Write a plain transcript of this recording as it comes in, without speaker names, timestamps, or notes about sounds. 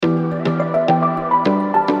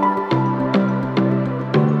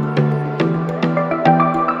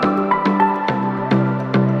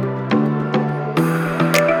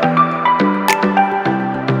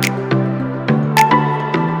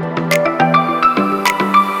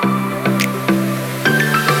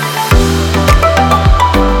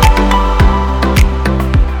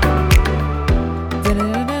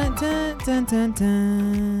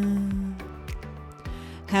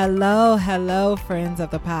Hello, friends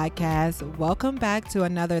of the podcast. Welcome back to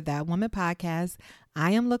another That Woman podcast.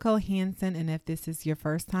 I am Laco Hansen, and if this is your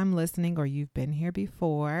first time listening or you've been here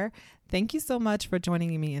before, thank you so much for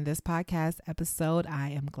joining me in this podcast episode. I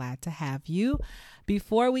am glad to have you.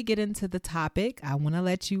 Before we get into the topic, I want to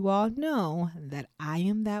let you all know that I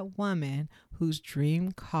am that woman whose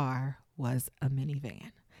dream car was a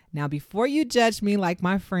minivan. Now, before you judge me like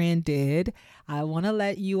my friend did, I want to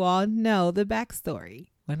let you all know the backstory.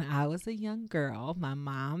 When I was a young girl, my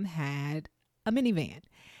mom had a minivan,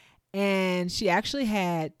 and she actually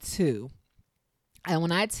had two. And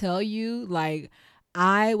when I tell you,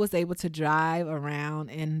 I was able to drive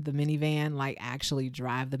around in the minivan, actually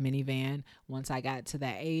drive the minivan once I got to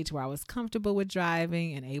that age where I was comfortable with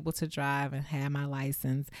driving and able to drive and had my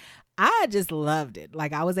license. I just loved it.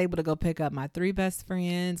 I was able to go pick up my three best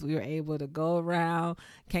friends. We were able to go around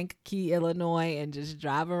Kankakee, Illinois, and just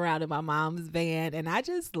drive around in my mom's van. And I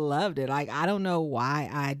just loved it. I don't know why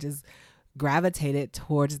I just gravitated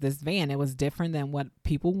towards this van. It was different than what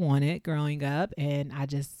people wanted growing up. And I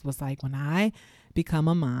just was like, when I become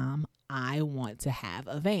a mom, I want to have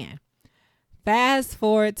a van. Fast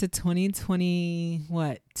forward to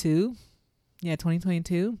 2022. Yeah,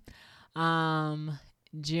 2022.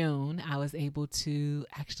 June, I was able to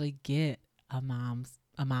actually get a mom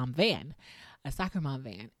van, a soccer mom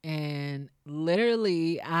van. And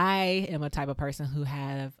literally, I am a type of person who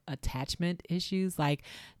have attachment issues,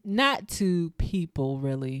 not to people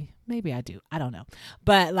really. Maybe I do. I don't know.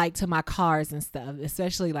 But to my cars and stuff,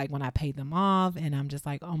 especially when I paid them off and I'm just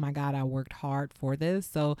oh my God, I worked hard for this.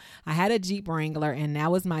 So I had a Jeep Wrangler, and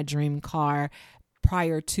that was my dream car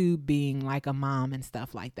prior to being a mom and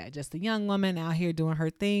stuff like that. Just a young woman out here doing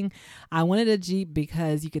her thing. I wanted a Jeep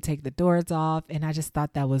because you could take the doors off, and I just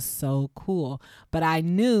thought that was so cool. But I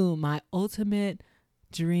knew my ultimate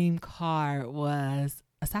dream car was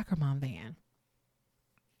a soccer mom van.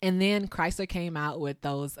 And then Chrysler came out with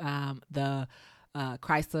those, the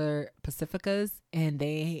Chrysler Pacificas, and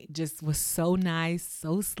they just was so nice,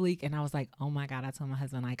 so sleek. And I was like, oh my God, I told my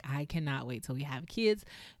husband, I cannot wait till we have kids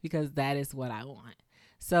because that is what I want.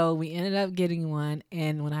 So we ended up getting one.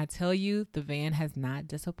 And when I tell you the van has not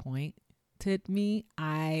disappointed me,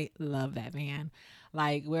 I love that van.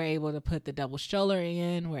 We're able to put the double stroller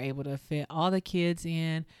in. We're able to fit all the kids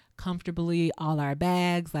in comfortably, all our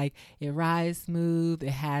bags. It rides smooth. It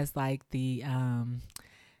has the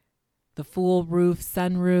full roof,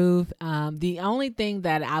 sunroof. The only thing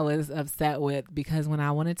that I was upset with, because when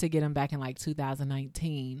I wanted to get them back in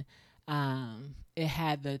 2019, it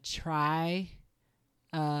had the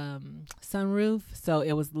sunroof. So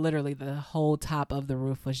it was literally the whole top of the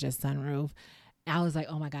roof was just sunroof. I was like,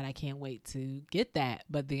 oh my God, I can't wait to get that.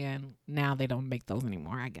 But then now they don't make those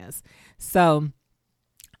anymore, I guess. So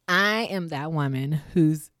I am that woman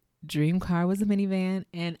whose dream car was a minivan.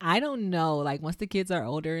 And I don't know, once the kids are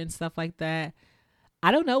older and stuff like that,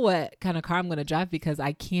 I don't know what kind of car I'm going to drive because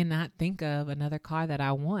I cannot think of another car that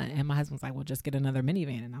I want. And my husband's like, well, just get another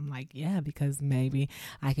minivan. And I'm like, yeah, because maybe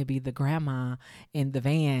I could be the grandma in the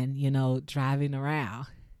van, driving around.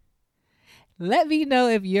 Let me know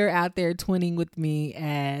if you're out there twinning with me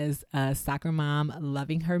as a soccer mom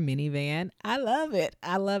loving her minivan. I love it.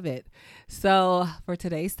 I love it. So for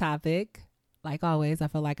today's topic, like always, I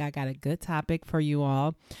feel like I got a good topic for you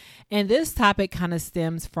all. And this topic kind of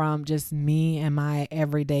stems from just me and my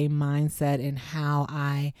everyday mindset and how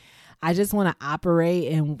I just want to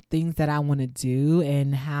operate and things that I want to do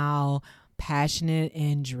and how passionate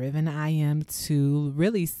and driven I am to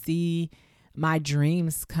really see my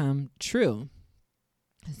dreams come true.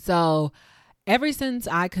 So ever since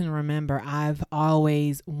I can remember, I've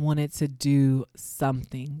always wanted to do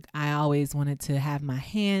something. I always wanted to have my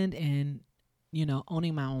hand in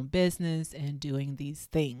owning my own business and doing these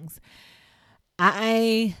things.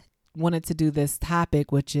 I wanted to do this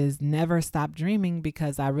topic, which is never stop dreaming,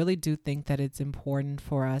 because I really do think that it's important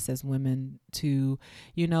for us as women to,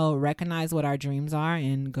 recognize what our dreams are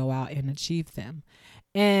and go out and achieve them.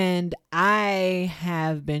 And I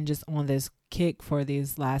have been just on this kick for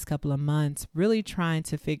these last couple of months, really trying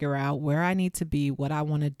to figure out where I need to be, what I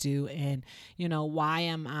want to do, and, why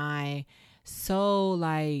am I so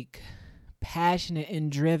passionate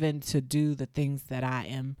and driven to do the things that I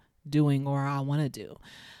am doing or I want to do.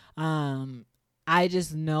 I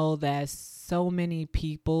just know that so many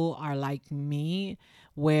people are like me,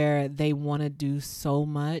 where they want to do so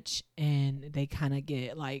much and they kind of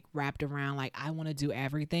get wrapped around I want to do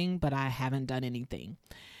everything, but I haven't done anything.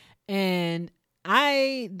 And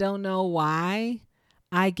I don't know why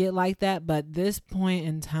I get like that, but this point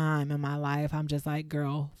in time in my life, I'm just like,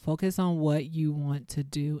 girl, focus on what you want to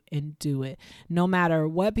do and do it. No matter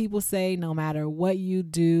what people say, no matter what you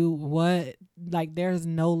do, there's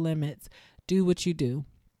no limits. Do what you do.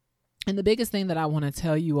 And the biggest thing that I want to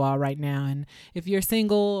tell you all right now, and if you're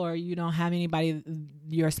single or you don't have anybody,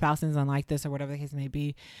 your spouse isn't like this or whatever the case may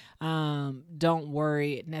be, don't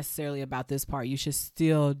worry necessarily about this part. You should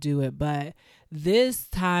still do it. But this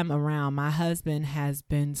time around, my husband has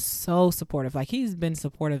been so supportive. Like, he's been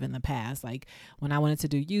supportive in the past. Like, when I wanted to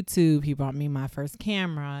do YouTube, he brought me my first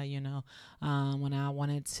camera, when I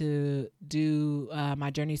wanted to do my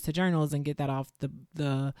journeys to journals and get that off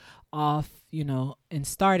and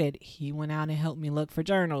started, he went out and helped me look for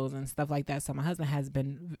journals and stuff like that. So my husband has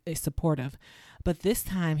been supportive, but this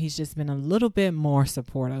time he's just been a little bit more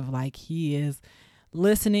supportive. Like, he is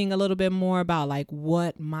listening a little bit more about like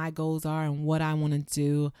what my goals are and what I want to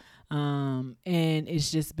do. And it's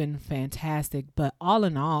just been fantastic. But all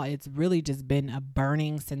in all, it's really just been a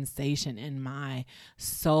burning sensation in my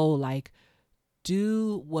soul. Like,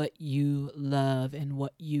 do what you love and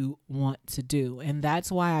what you want to do. And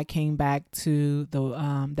that's why I came back to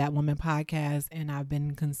the That Woman podcast, and I've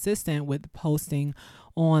been consistent with posting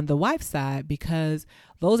on the wife side, because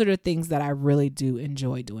those are the things that I really do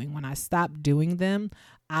enjoy doing. When I stop doing them,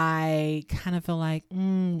 I kind of feel like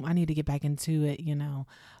I need to get back into it,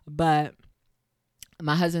 but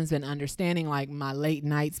my husband's been understanding like my late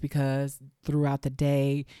nights, because throughout the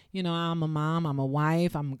day, I'm a mom, I'm a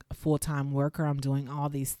wife, I'm a full-time worker, I'm doing all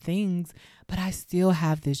these things, but I still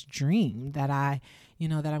have this dream that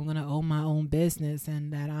that I'm going to own my own business,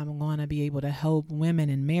 and that I'm going to be able to help women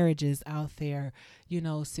in marriages out there,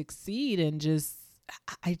 succeed. And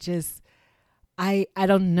I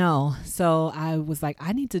don't know. So I was like,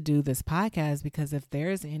 I need to do this podcast, because if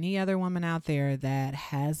there's any other woman out there that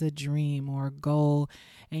has a dream or a goal,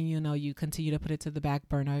 and you continue to put it to the back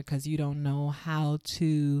burner because you don't know how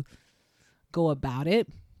to go about it,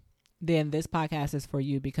 then this podcast is for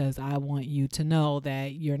you, because I want you to know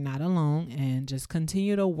that you're not alone, and just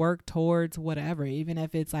continue to work towards whatever, even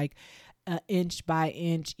if it's like inch by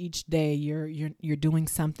inch each day, you're doing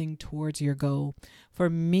something towards your goal. For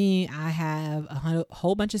me, I have a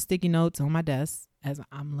whole bunch of sticky notes on my desk as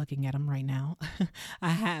I'm looking at them right now. I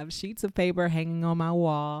have sheets of paper hanging on my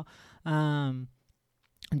wall,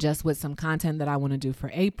 just with some content that I want to do for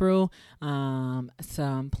April,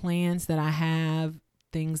 some plans that I have,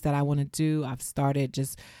 things that I want to do. I've started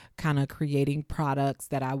just kind of creating products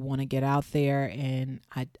that I want to get out there. And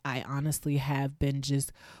I honestly have been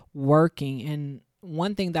just working. And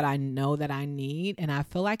one thing that I know that I need, and I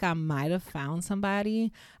feel like I might have found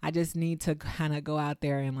somebody, I just need to kind of go out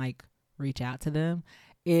there and like reach out to them,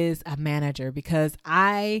 is a manager, because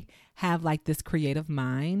I have like this creative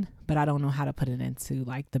mind, but I don't know how to put it into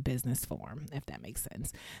like the business form, if that makes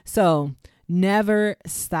sense. So never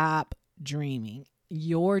stop dreaming.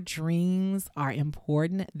 Your dreams are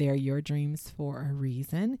important. They're your dreams for a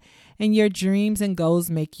reason. And your dreams and goals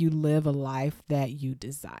make you live a life that you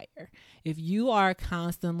desire. If you are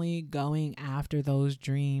constantly going after those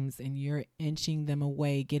dreams and you're inching them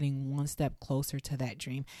away, getting one step closer to that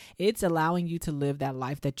dream, it's allowing you to live that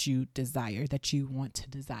life that you desire, that you want to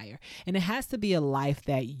desire. And it has to be a life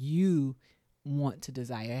that you want to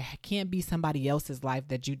desire. It can't be somebody else's life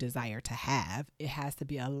that you desire to have. It has to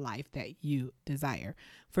be a life that you desire.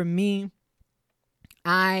 For me,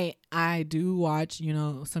 I do watch,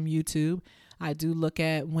 some YouTube. I do look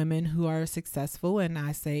at women who are successful, and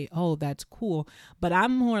I say, oh, that's cool. But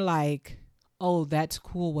I'm more like, oh, that's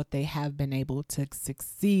cool what they have been able to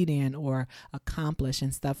succeed in or accomplish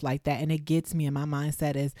and stuff like that. And it gets me, and my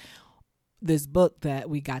mindset is, this book that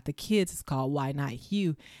we got the kids is called Why Not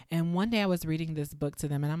You. And one day I was reading this book to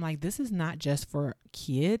them, and I'm like, this is not just for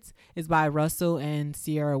kids. It's by Russell and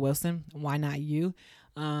Sierra Wilson. Why Not You?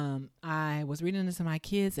 I was reading this to my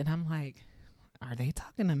kids, and I'm like, are they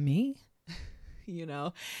talking to me?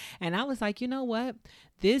 And I was like, you know what?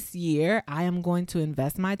 This year, I am going to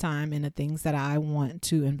invest my time in the things that I want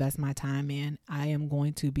to invest my time in. I am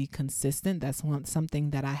going to be consistent. That's something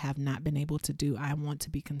that I have not been able to do. I want to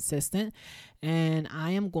be consistent, and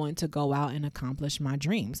I am going to go out and accomplish my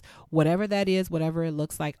dreams. Whatever that is, whatever it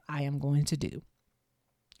looks like, I am going to do.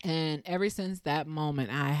 And ever since that moment,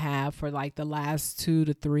 I have, for like the last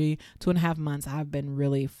 2.5 months, I've been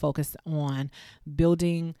really focused on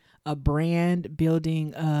building a brand,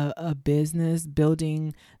 building a business,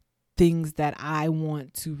 building things that I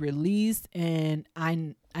want to release. And I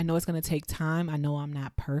know it's going to take time. I know I'm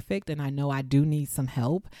not perfect, and I know I do need some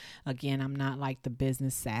help. Again, I'm not like the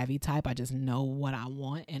business savvy type. I just know what I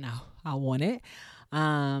want, and I want it.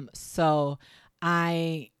 So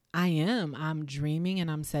I'm dreaming and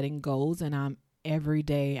I'm setting goals, and every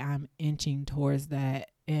day I'm inching towards that.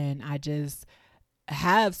 And I just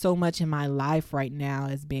have so much in my life right now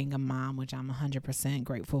as being a mom, which I'm 100%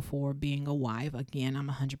 grateful for. Being a wife, again, I'm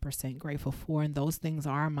 100% grateful for. And those things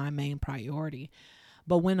are my main priority.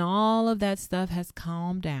 But when all of that stuff has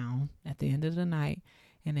calmed down at the end of the night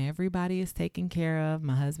and everybody is taken care of,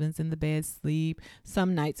 my husband's in the bed, sleep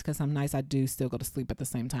some nights, because some nights I do still go to sleep at the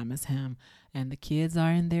same time as him, and the kids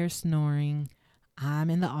are in there snoring, I'm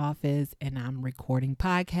in the office and I'm recording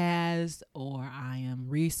podcasts, or I am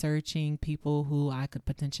researching people who I could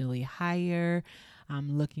potentially hire.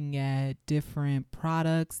 I'm looking at different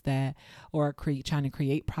products trying to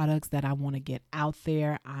create products that I want to get out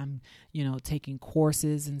there. I'm, taking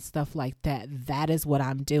courses and stuff like that. That is what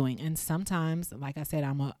I'm doing. And sometimes, like I said,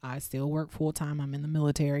 I still work full time. I'm in the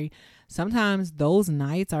military. Sometimes those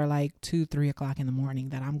nights are like 2-3 o'clock in the morning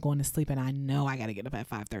that I'm going to sleep, and I know I got to get up at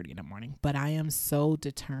 5:30 in the morning. But I am so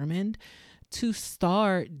determined to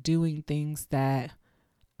start doing things that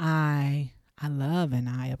I love and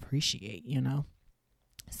I appreciate,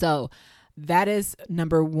 So that is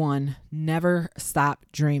number one. Never stop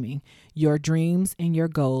dreaming. Your dreams and your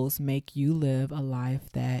goals make you live a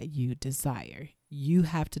life that you desire. You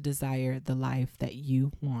have to desire the life that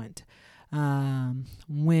you want.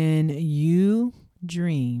 When you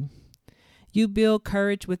dream, you build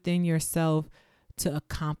courage within yourself to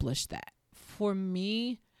accomplish that. For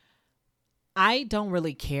me, I don't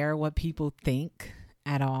really care what people think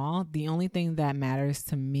at all. The only thing that matters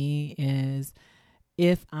to me is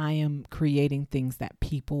if I am creating things that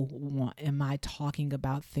people want. Am I talking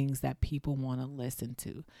about things that people want to listen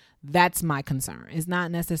to? That's my concern. It's not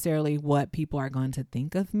necessarily what people are going to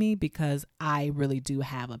think of me, because I really do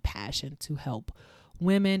have a passion to help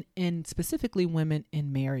women, and specifically women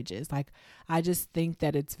in marriages. Like, I just think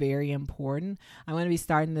that it's very important. I'm going to be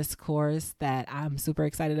starting this course that I'm super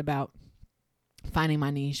excited about, finding my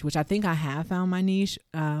niche, which I think I have found my niche.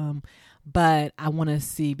 But I want to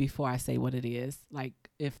see before I say what it is, like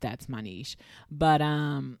if that's my niche. But,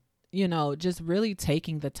 just really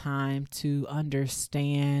taking the time to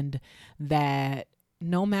understand that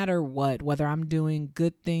no matter what, whether I'm doing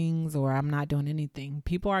good things or I'm not doing anything,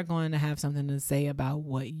 people are going to have something to say about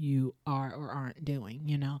what you are or aren't doing,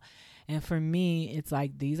 And for me, it's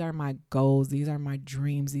like, these are my goals. These are my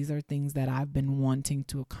dreams. These are things that I've been wanting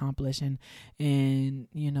to accomplish and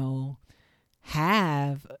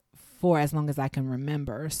have for as long as I can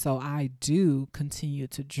remember. So I do continue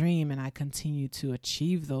to dream, and I continue to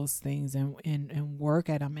achieve those things and work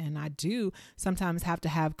at them. And I do sometimes have to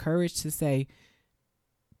have courage to say,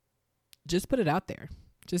 just put it out there.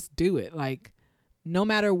 Just do it. Like, no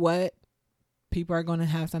matter what, people are going to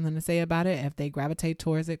have something to say about it. If they gravitate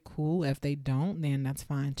towards it, cool. If they don't, then that's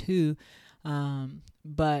fine too.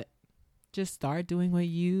 But just start doing what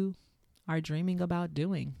you are dreaming about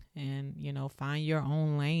doing, and find your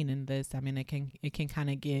own lane in this. I mean, it can kind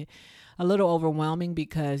of get a little overwhelming,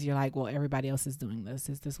 because you're like, well, everybody else is doing this.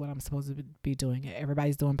 Is this what I'm supposed to be doing?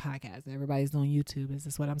 Everybody's doing podcasts. Everybody's doing YouTube. Is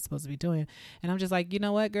this what I'm supposed to be doing? And I'm just like, you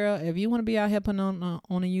know what, girl? If you want to be out here putting on a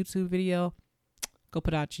YouTube video, go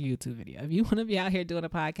put out your YouTube video. If you want to be out here doing a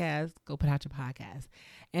podcast, go put out your podcast.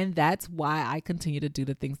 And that's why I continue to do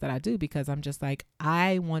the things that I do, because I'm just like,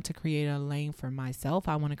 I want to create a lane for myself.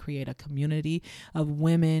 I want to create a community of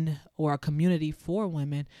women, or a community for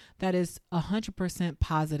women that is 100%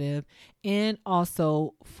 positive, and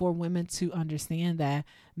also for women to understand that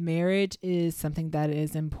marriage is something that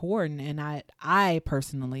is important. And I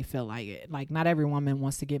personally feel like it. Like, not every woman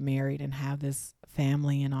wants to get married and have this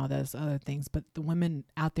family and all those other things, but the women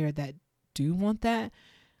out there that do want that,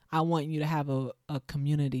 I want you to have a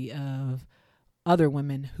community of other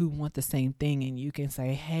women who want the same thing, and you can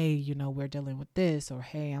say, hey, we're dealing with this, or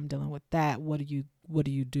hey, I'm dealing with that. What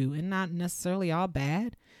do you do? And not necessarily all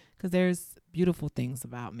bad, because there's beautiful things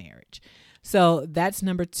about marriage. So that's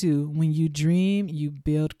number 2. When you dream, you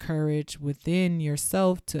build courage within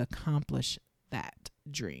yourself to accomplish that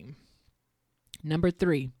dream. Number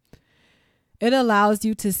 3, it allows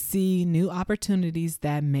you to see new opportunities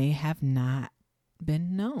that may have not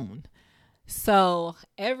been known. So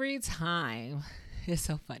every time, it's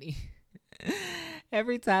so funny.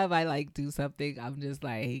 Every time I do something, I'm just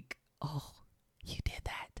like, oh, you did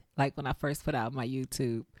that. Like, when I first put out my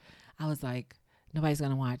YouTube, I was like, nobody's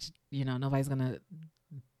going to watch, nobody's going to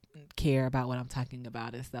care about what I'm talking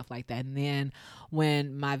about and stuff like that. And then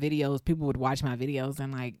when my videos, people would watch my videos,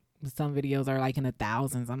 and like, some videos are like in the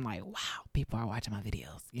thousands. I'm like, wow, people are watching my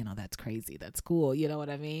videos. That's crazy. That's cool. You know what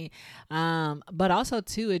I mean? But also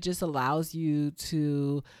too, it just allows you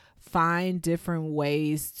to find different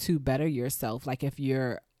ways to better yourself. Like if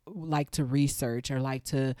you're like to research or like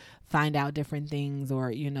to find out different things,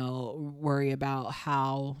 or, you know, worry about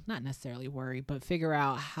how, not necessarily worry, but figure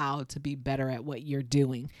out how to be better at what you're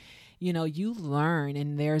doing. You know, you learn,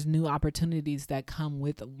 and there's new opportunities that come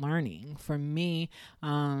with learning. For me,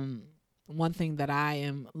 one thing that I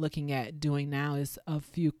am looking at doing now is a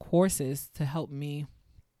few courses to help me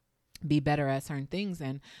be better at certain things.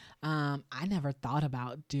 And I never thought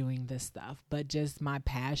about doing this stuff, but just my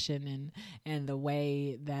passion and the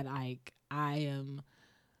way that I am,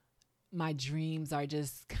 my dreams are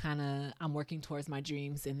just kind of, I'm working towards my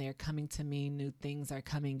dreams and they're coming to me. New things are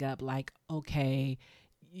coming up, like, okay,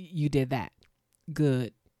 you did that.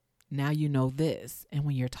 Good. Now you know this. And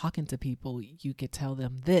when you're talking to people, you could tell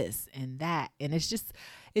them this and that. And it's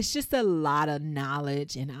just a lot of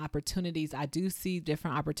knowledge and opportunities. I do see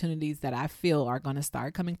different opportunities that I feel are going to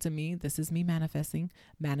start coming to me. This is me manifesting,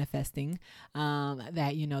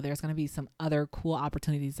 that, you know, there's going to be some other cool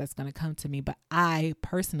opportunities that's going to come to me. But I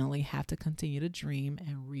personally have to continue to dream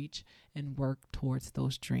and reach and work towards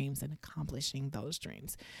those dreams and accomplishing those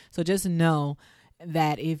dreams. So just know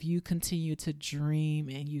that if you continue to dream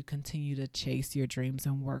and you continue to chase your dreams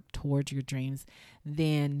and work towards your dreams,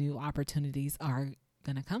 then new opportunities are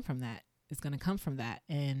going to come from that. It's going to come from that.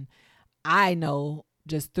 And I know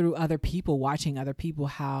just through other people, watching other people,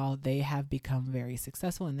 how they have become very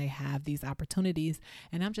successful and they have these opportunities.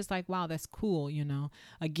 And I'm just like, wow, that's cool. You know,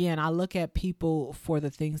 again, I look at people for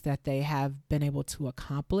the things that they have been able to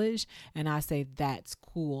accomplish, and I say, that's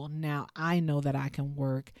cool. Now I know that I can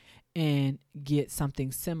work and get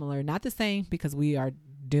something similar, not the same, because we are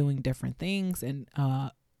doing different things and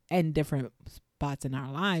different spots in our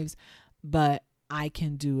lives, but I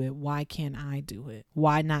can do it. Why can't I do it?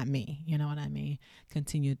 Why not me? You know what I mean?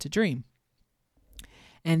 Continue to dream.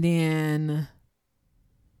 And then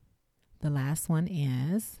the last one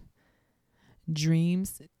is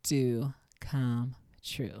dreams do come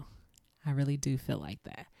true. I really do feel like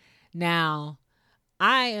that. Now,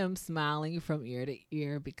 I am smiling from ear to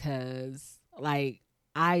ear because, like,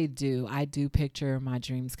 I do picture my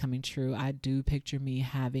dreams coming true. I do picture me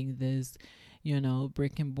having this, you know,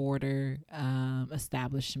 brick and mortar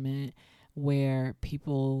establishment where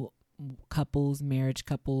people, couples, marriage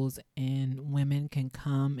couples, and women can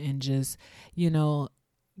come and just, you know,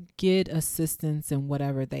 get assistance in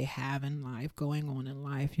whatever they have in life, going on in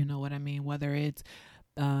life. You know what I mean? Whether it's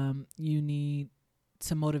you need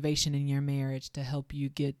some motivation in your marriage to help you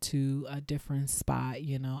get to a different spot.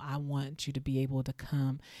 You know, I want you to be able to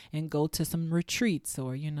come and go to some retreats,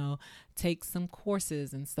 or, you know, take some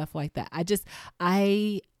courses and stuff like that.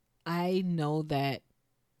 I know that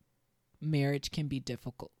marriage can be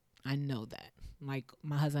difficult. I know that. Like,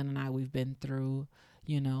 my husband and I, we've been through,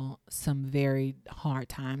 you know, some very hard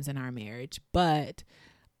times in our marriage, but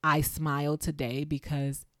I smile today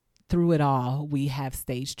because through it all, we have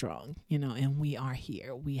stayed strong, you know, and we are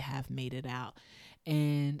here. We have made it out.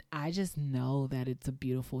 And I just know that it's a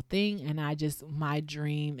beautiful thing. And my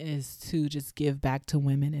dream is to just give back to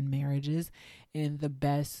women in marriages in the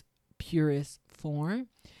best, purest form.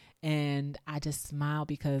 And I just smile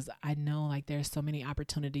because I know, like, there's so many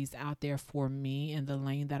opportunities out there for me in the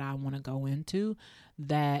lane that I want to go into,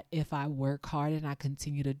 that if I work hard and I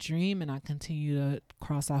continue to dream and I continue to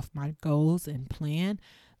cross off my goals and plan,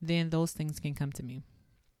 then those things can come to me.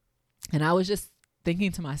 And I was just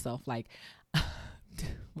thinking to myself, like,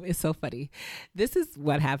 it's so funny. This is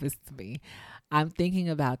what happens to me. I'm thinking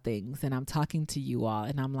about things and I'm talking to you all,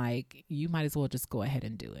 and I'm like, you might as well just go ahead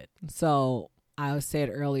and do it. So I said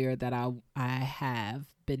earlier that I have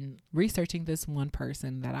been researching this one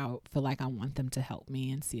person that I feel like I want them to help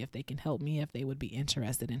me and see if they can help me, if they would be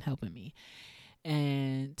interested in helping me,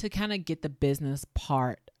 and to kind of get the business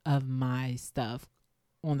part of my stuff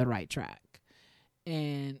on the right track.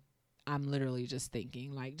 And I'm literally just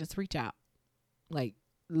thinking, like, just reach out. Like,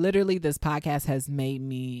 literally, this podcast has made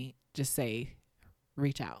me just say,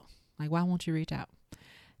 reach out. Like, why won't you reach out?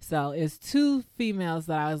 So it's two females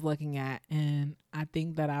that I was looking at, and I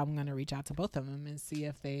think that I'm going to reach out to both of them and see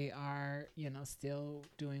if they are, you know, still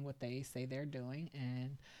doing what they say they're doing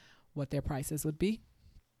and what their prices would be,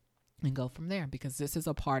 and go from there, because this is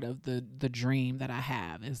a part of the dream that I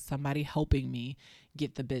have, is somebody helping me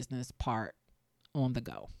get the business part on the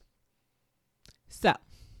go. So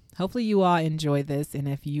hopefully you all enjoy this. And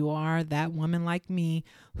if you are that woman like me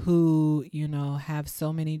who, you know, have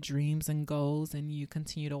so many dreams and goals and you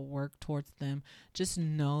continue to work towards them, just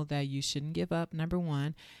know that you shouldn't give up, number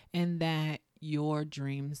one, and that your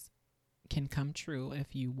dreams can come true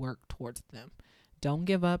if you work towards them. Don't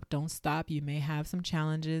give up. Don't stop. You may have some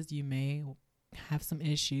challenges. You may have some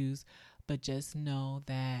issues, but just know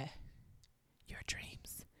that your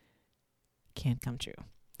dreams can come true.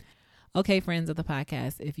 Okay, friends of the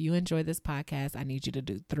podcast, if you enjoy this podcast, I need you to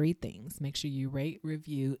do 3 things. Make sure you rate,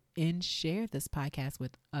 review, and share this podcast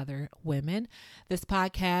with other women. This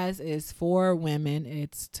podcast is for women.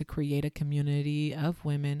 It's to create a community of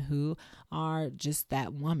women who are just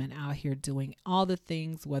that woman out here doing all the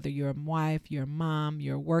things, whether you're a wife, you're a mom,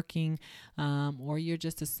 you're working, or you're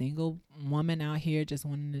just a single woman out here just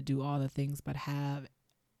wanting to do all the things but have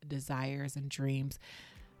desires and dreams.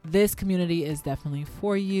 This community is definitely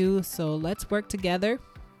for you. So let's work together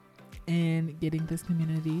in getting this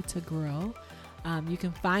community to grow. You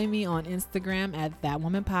can find me on Instagram at That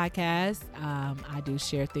Woman Podcast. I do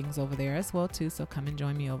share things over there as well too. So come and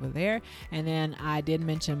join me over there. And then I did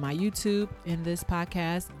mention my YouTube in this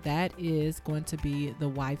podcast. That is going to be the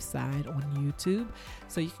wife side on YouTube.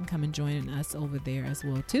 So you can come and join us over there as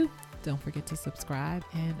well too. Don't forget to subscribe.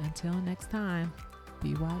 And until next time,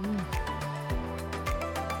 BYU.